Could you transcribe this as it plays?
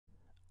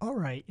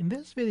Alright, in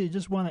this video I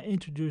just want to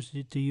introduce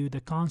to you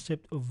the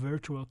concept of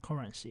virtual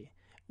currency.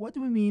 What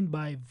do we mean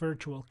by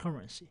virtual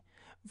currency?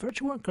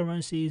 Virtual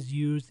currency is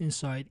used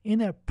inside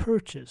in-app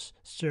purchase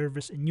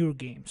service in your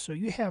game. So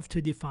you have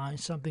to define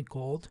something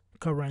called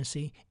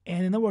currency,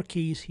 and in our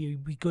case here,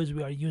 because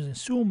we are using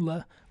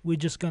Soomla, we're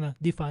just gonna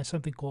define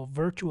something called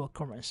virtual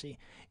currency.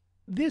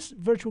 This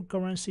virtual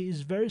currency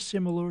is very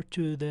similar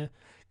to the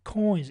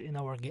coins in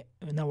our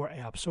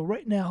app. So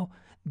right now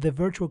the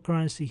virtual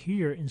currency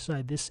here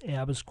inside this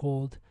app is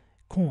called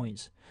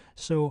coins.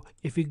 So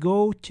if you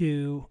go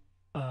to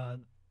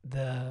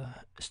the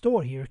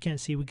store here, you can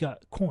see we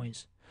got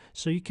coins.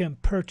 So you can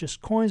purchase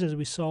coins as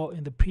we saw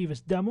in the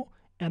previous demo,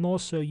 and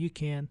also you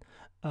can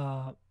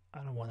I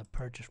don't want to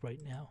purchase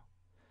right now.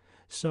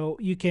 So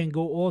you can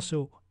go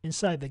also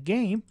inside the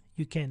game,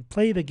 you can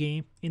play the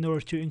game in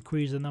order to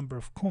increase the number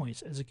of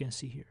coins, as you can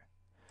see here.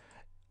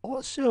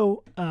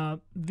 Also,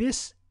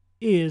 this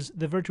is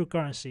the virtual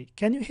currency.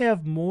 Can you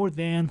have more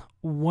than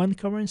one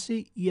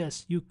currency?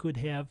 Yes, you could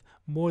have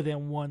more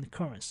than one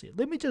currency.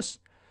 Let me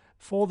just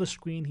fold the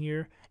screen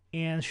here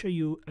and show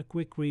you a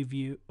quick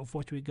review of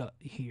what we got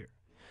here.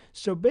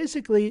 So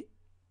basically,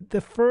 the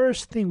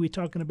first thing we're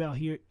talking about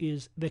here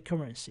is the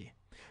currency.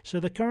 So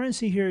the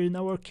currency here in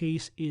our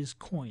case is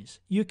coins.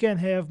 You can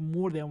have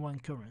more than one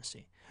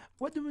currency.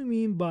 What do we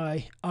mean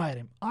by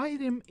item?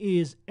 Item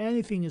is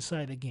anything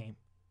inside the game.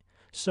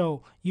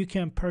 So you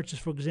can purchase,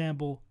 for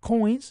example,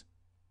 coins,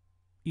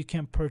 you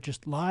can purchase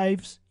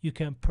lives, you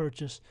can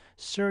purchase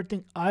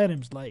certain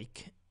items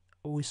like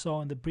we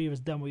saw in the previous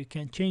demo. You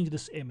can change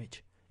this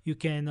image. You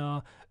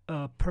can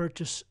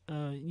purchase,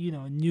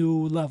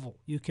 new level.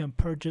 You can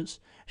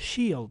purchase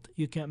shield.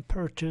 You can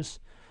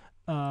purchase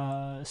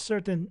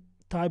certain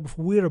type of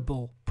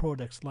wearable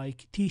products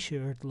like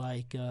t-shirt,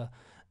 like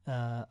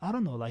I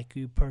don't know, like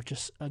you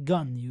purchase a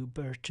gun, you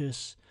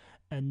purchase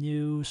a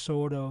new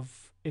sort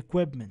of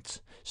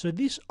equipment. So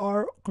these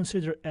are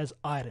considered as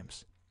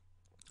items.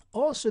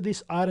 Also,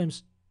 these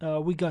items,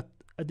 we got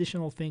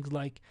additional things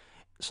like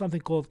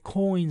something called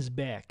coins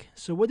back.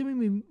 So what do we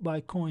mean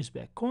by coins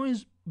back?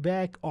 Coins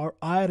back are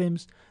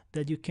items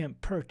that you can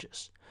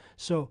purchase.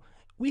 So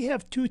we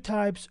have two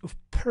types of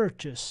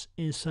purchase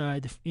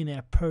inside of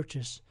in-app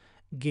purchase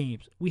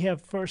games. We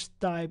have first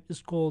type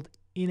is called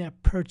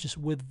in-app purchase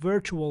with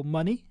virtual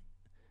money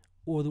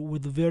or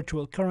with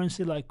virtual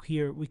currency. Like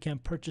here we can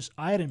purchase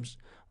items,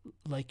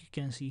 like you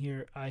can see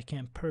here. I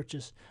can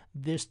purchase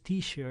this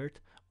t-shirt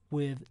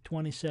with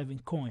 27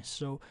 coins.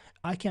 So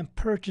I can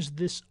purchase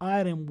this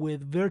item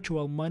with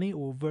virtual money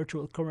or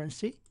virtual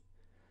currency,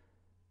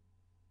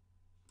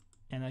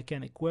 and I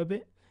can equip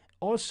it.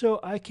 Also,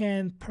 I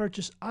can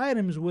purchase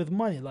items with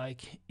money,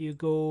 like you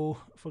go,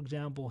 for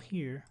example,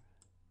 here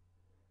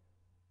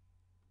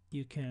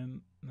you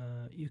can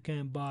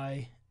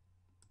buy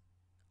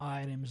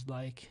items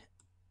like,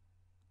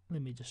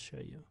 let me just show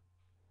you.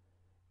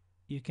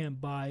 You can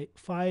buy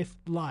 5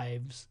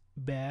 lives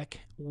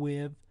back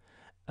with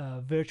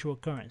virtual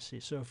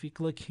currency. So if you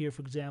click here,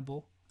 for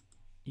example,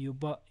 you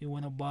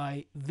want to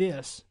buy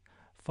this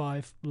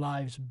 5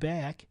 lives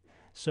back,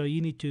 so you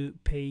need to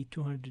pay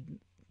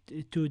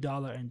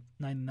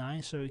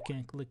 $2.99. So you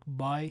can click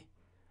buy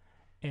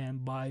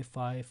and buy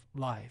 5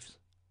 lives.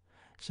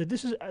 So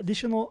this is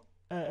additional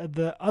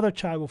the other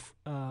type of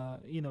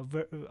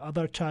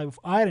other type of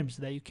items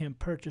that you can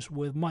purchase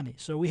with money.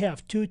 So we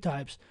have two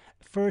types.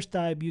 First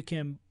type, you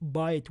can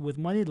buy it with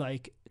money,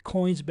 like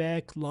coins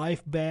back,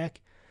 life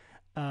back,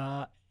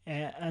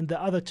 and the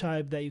other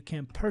type that you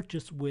can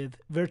purchase with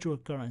virtual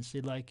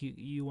currency, like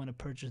you want to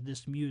purchase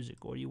this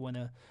music, or you want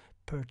to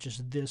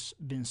purchase this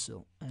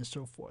pencil, and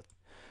so forth.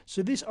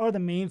 So these are the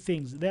main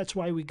things. That's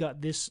why we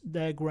got this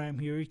diagram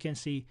here. You can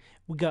see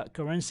we got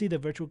currency, the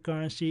virtual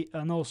currency,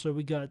 and also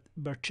we got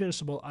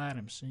purchasable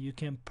items. And you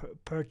can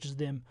purchase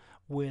them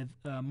with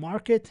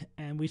market,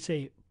 and we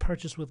say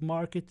purchase with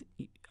market,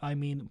 I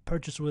mean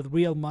purchase with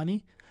real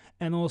money,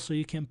 and also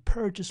you can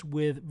purchase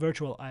with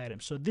virtual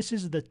items. So this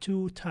is the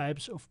two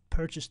types of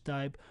purchase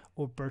type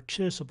or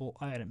purchasable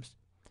items.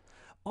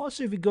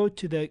 Also, if you go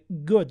to the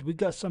good, we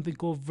got something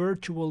called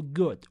virtual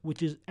good,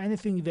 which is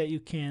anything that you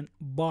can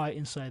buy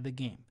inside the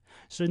game.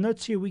 So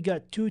notice here we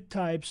got two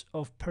types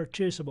of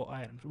purchasable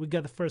items. We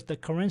got the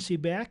currency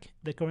back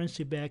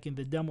in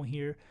the demo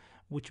here,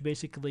 which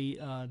basically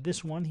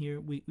this one here,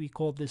 we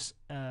call this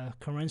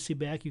currency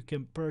back. You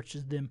can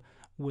purchase them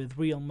with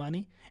real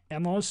money.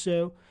 And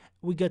also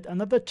we got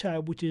another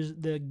type, which is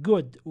the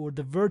good or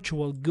the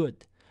virtual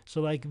good. So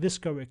like this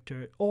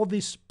character, all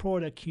these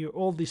product here,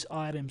 all these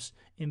items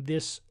in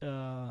this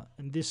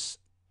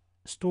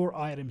store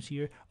items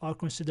here are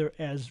considered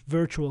as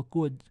virtual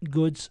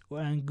goods.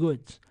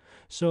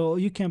 So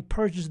you can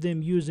purchase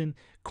them using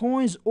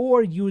coins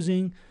or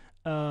using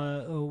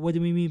what do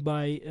we mean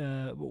by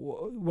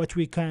what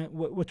we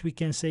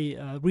can say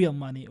real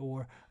money,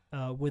 or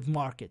with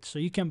market. So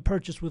you can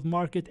purchase with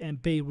market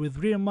and pay with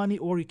real money,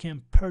 or you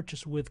can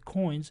purchase with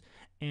coins,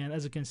 and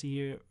as you can see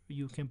here,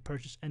 you can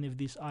purchase any of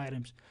these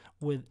items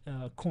with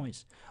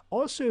coins.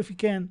 Also, if you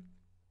can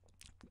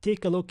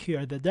take a look here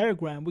at the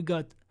diagram, we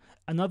got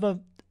another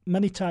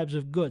many types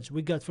of goods.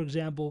 We got, for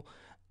example,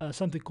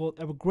 something called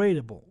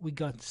upgradeable. We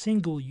got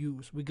single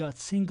use. We got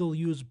single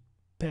use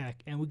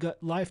pack, and we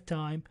got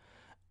lifetime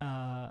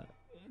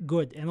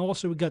good. And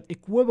also we got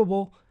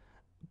equipable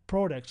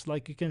products.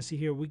 Like you can see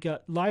here, we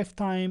got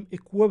lifetime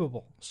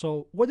equipable.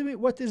 So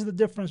what is the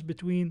difference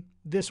between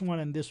this one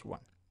and this one?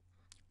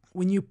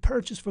 When you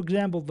purchase, for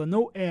example, the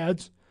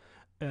NoAds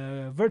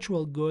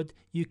virtual good,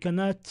 you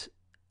cannot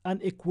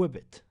unequip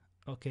it.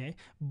 Okay,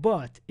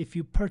 but if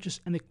you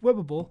purchase an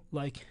equipable,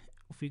 like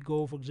if we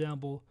go, for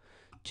example,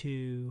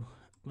 to,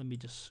 let me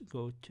just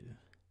go to,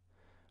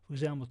 for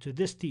example, to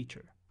this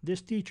teacher.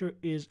 This teacher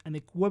is an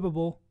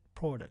equipable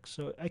product,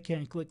 so I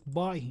can click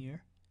buy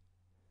here,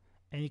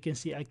 and you can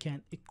see I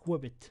can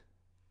equip it,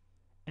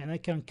 and I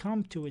can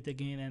come to it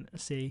again and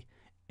say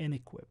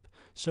unequip.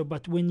 So,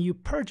 but when you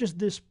purchase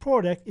this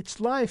product,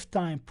 it's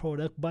lifetime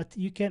product, but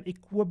you can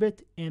equip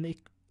it and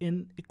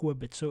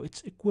equip it, so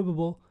it's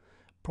equipable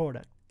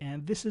product.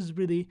 And this is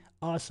really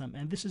awesome,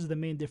 and this is the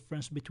main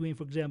difference between,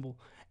 for example,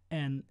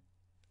 an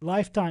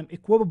lifetime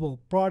equipable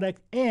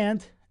product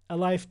and a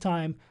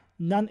lifetime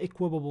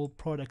non-equipable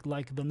product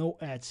like the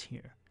NoAds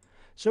here.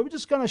 So we're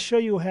just gonna show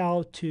you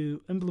how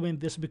to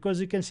implement this,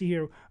 because you can see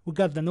here we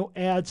got the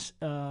NoAds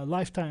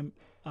lifetime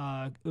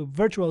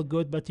virtual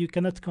good, but you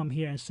cannot come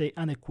here and say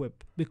unequip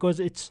because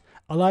it's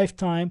a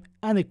lifetime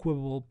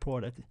unequipable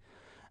product.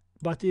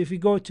 But if you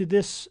go to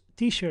this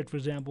t-shirt, for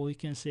example, you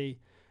can say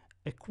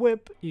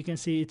equip, you can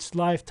see it's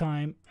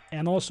lifetime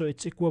and also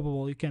it's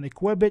equipable. You can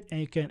equip it and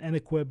you can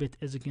unequip it,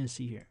 as you can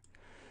see here.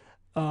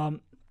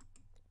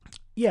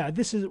 Yeah,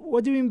 this is,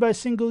 what do you mean by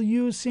single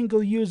use?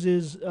 Single use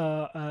is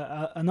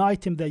an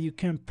item that you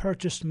can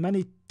purchase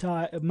you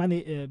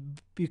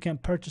can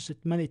purchase it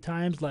many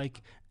times,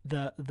 like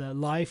the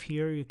life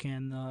here. You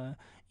can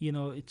you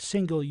know, it's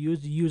single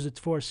use, you use it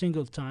for a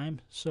single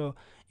time, so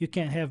you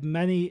can have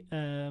many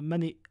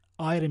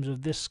items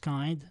of this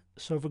kind.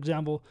 So for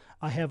example,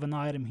 I have an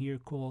item here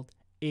called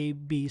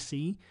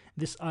ABC.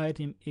 This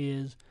item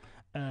is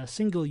a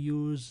single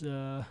use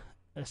good,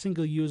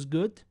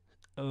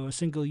 or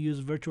single use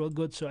virtual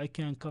good. So I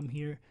can come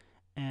here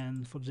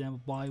and, for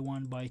example, buy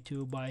one, buy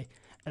two, buy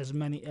as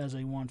many as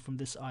I want from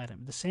this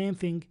item. The same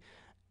thing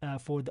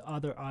for the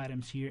other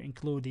items here,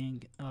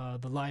 including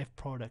the life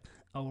product,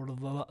 or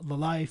the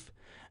life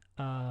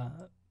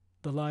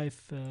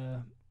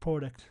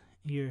product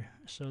here.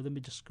 So let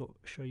me just go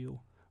show you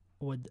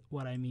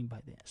what I mean by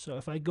that. So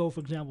if I go, for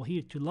example,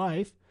 here to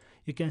life,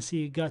 you can see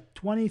you got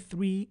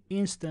 23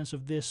 instances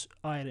of this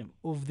item,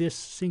 of this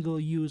single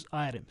use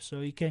item.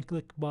 So you can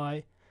click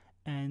buy,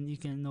 and you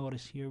can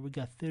notice here we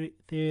got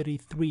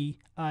 33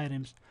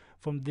 items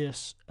from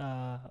this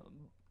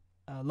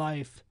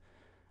life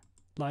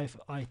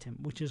item,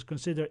 which is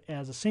considered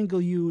as a single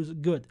use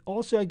good.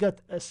 Also, I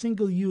got a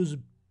single use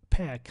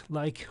pack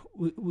like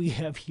we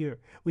have here.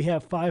 We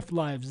have 5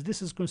 lives.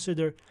 This is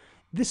considered,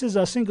 this is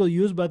a single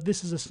use, but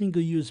this is a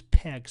single use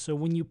pack. So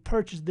when you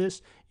purchase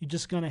this, you're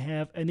just gonna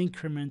have an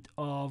increment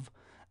of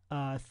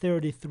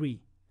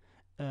 33,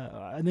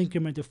 an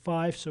increment of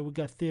 5. So we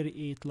got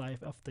 38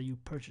 life after you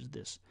purchase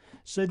this.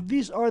 So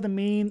these are the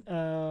main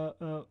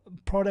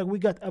product. We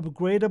got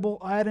upgradable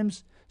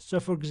items.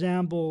 So for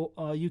example,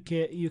 you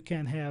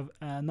can have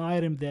an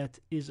item that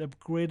is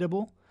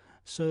upgradable.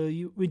 So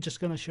we're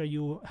just gonna show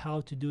you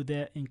how to do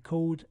that in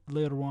code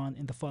later on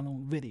in the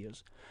following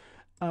videos.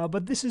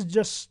 But this is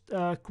just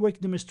a quick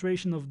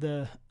demonstration of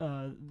the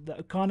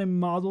economy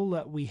model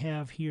that we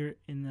have here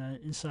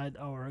inside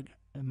our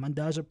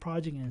Mindizor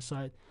project,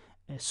 inside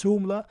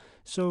Soomla.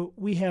 So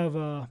we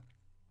have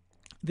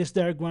this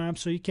diagram.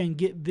 So you can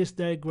get this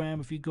diagram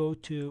if you go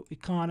to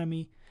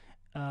economy.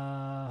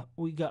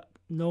 We got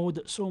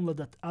node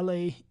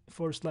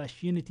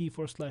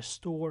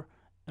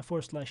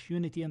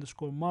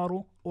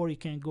soomla.la/unity/store/unity_model, or you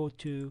can go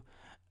to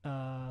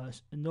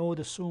node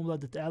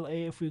soomla.la.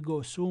 If we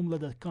go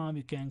soomla.com,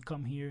 you can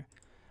come here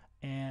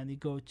and you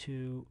go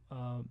to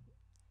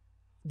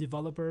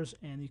developers,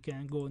 and you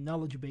can go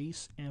knowledge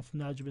base, and from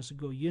knowledge base you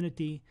go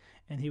unity,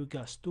 and here we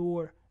got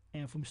store,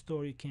 and from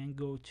store you can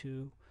go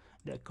to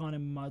the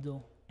economy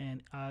model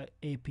and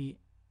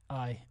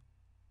API,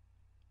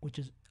 which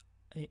is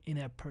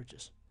in-app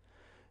purchase.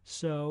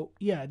 So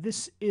yeah,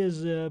 this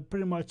is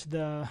pretty much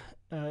the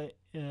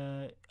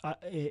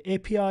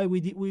API.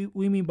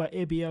 We mean by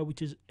API,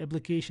 which is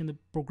application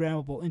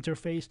programmable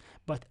interface,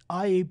 but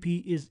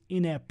IAP is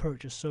in-app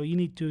purchase. So you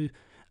need to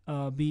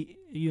be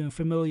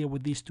familiar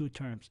with these two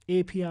terms,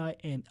 API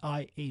and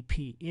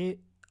IAP.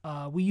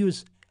 We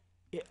use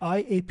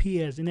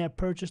IAP as in-app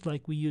purchase,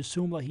 like we use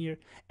Soomla here,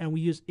 and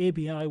we use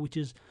API, which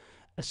is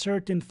a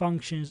certain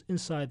functions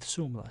inside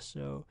Soomla.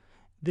 So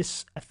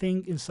this a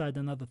thing inside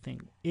another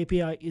thing.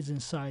 API is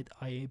inside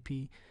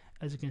IAP,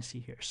 as you can see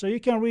here. So you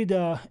can read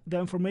the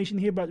information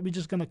here, but we're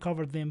just going to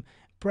cover them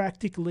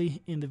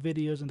practically in the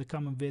videos, in the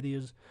common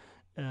videos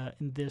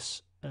in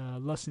this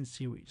lesson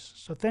series.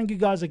 So thank you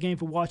guys again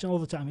for watching all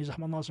the time. Here's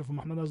Ahmad Naser from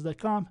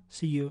AhmadNaser.com.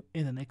 See you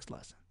in the next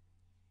lesson.